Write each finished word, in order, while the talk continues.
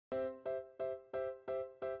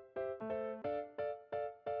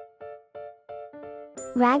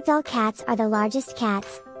Ragdoll cats are the largest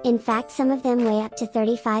cats, in fact some of them weigh up to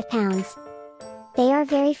 35 pounds. They are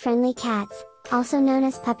very friendly cats, also known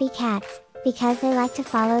as puppy cats, because they like to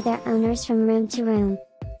follow their owners from room to room.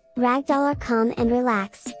 Ragdoll are calm and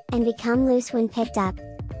relaxed, and become loose when picked up.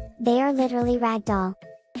 They are literally ragdoll.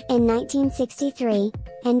 In 1963,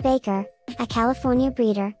 N. Baker, a California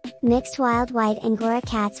breeder, mixed wild white Angora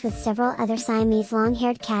cats with several other Siamese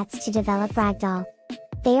long-haired cats to develop Ragdoll.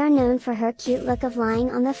 They are known for her cute look of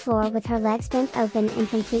lying on the floor with her legs bent open and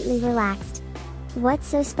completely relaxed. What's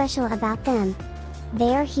so special about them?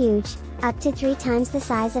 They are huge, up to 3 times the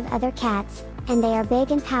size of other cats, and they are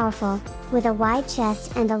big and powerful, with a wide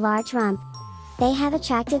chest and a large rump. They have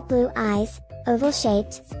attractive blue eyes,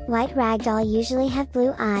 oval-shaped. White Ragdoll usually have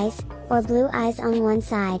blue eyes, or blue eyes on one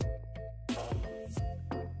side.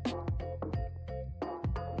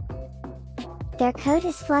 Their coat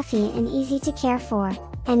is fluffy and easy to care for,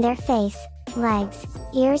 and their face, legs,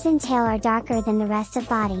 ears and tail are darker than the rest of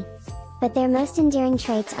body. But their most endearing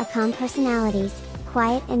traits are calm personalities,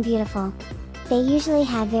 quiet and beautiful. They usually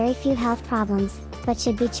have very few health problems, but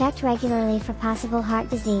should be checked regularly for possible heart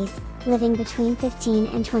disease, living between 15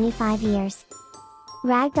 and 25 years.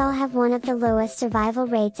 Ragdoll have one of the lowest survival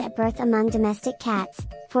rates at birth among domestic cats.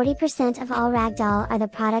 40% of all Ragdoll are the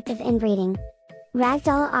product of inbreeding.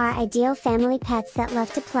 Ragdoll are ideal family pets that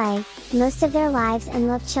love to play most of their lives and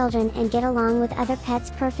love children and get along with other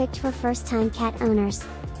pets, perfect for first-time cat owners.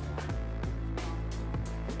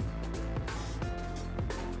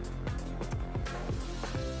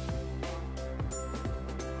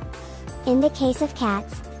 In the case of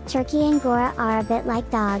cats, Turkish Angora are a bit like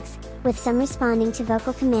dogs, with some responding to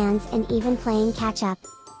vocal commands and even playing catch-up.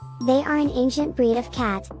 They are an ancient breed of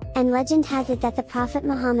cat, and legend has it that the Prophet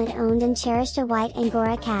Muhammad owned and cherished a white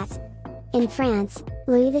Angora cat. In France,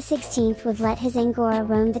 Louis XVI would let his Angora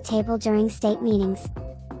roam the table during state meetings.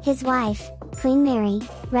 His wife, Queen Mary,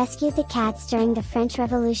 rescued the cats during the French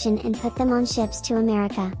Revolution and put them on ships to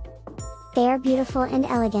America. They are beautiful and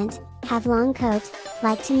elegant, have long coat,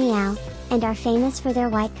 like to meow, and are famous for their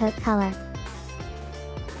white coat color.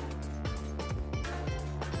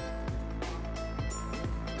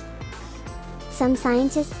 Some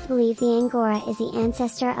scientists believe the Angora is the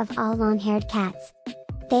ancestor of all long-haired cats.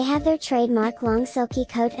 They have their trademark long silky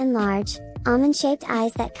coat and large, almond-shaped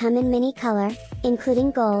eyes that come in many color, including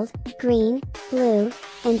gold, green, blue,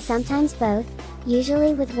 and sometimes both,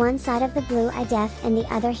 usually with one side of the blue eye deaf and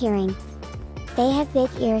the other hearing. They have big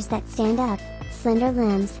ears that stand up, slender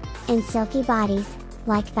limbs, and silky bodies,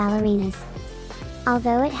 like ballerinas.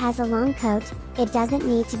 Although it has a long coat, it doesn't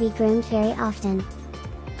need to be groomed very often.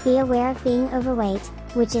 Be aware of being overweight,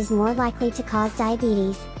 which is more likely to cause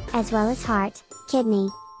diabetes, as well as heart, kidney,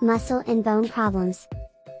 muscle and bone problems.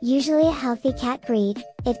 Usually a healthy cat breed,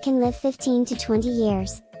 it can live 15 to 20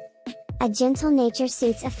 years. A gentle nature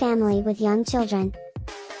suits a family with young children.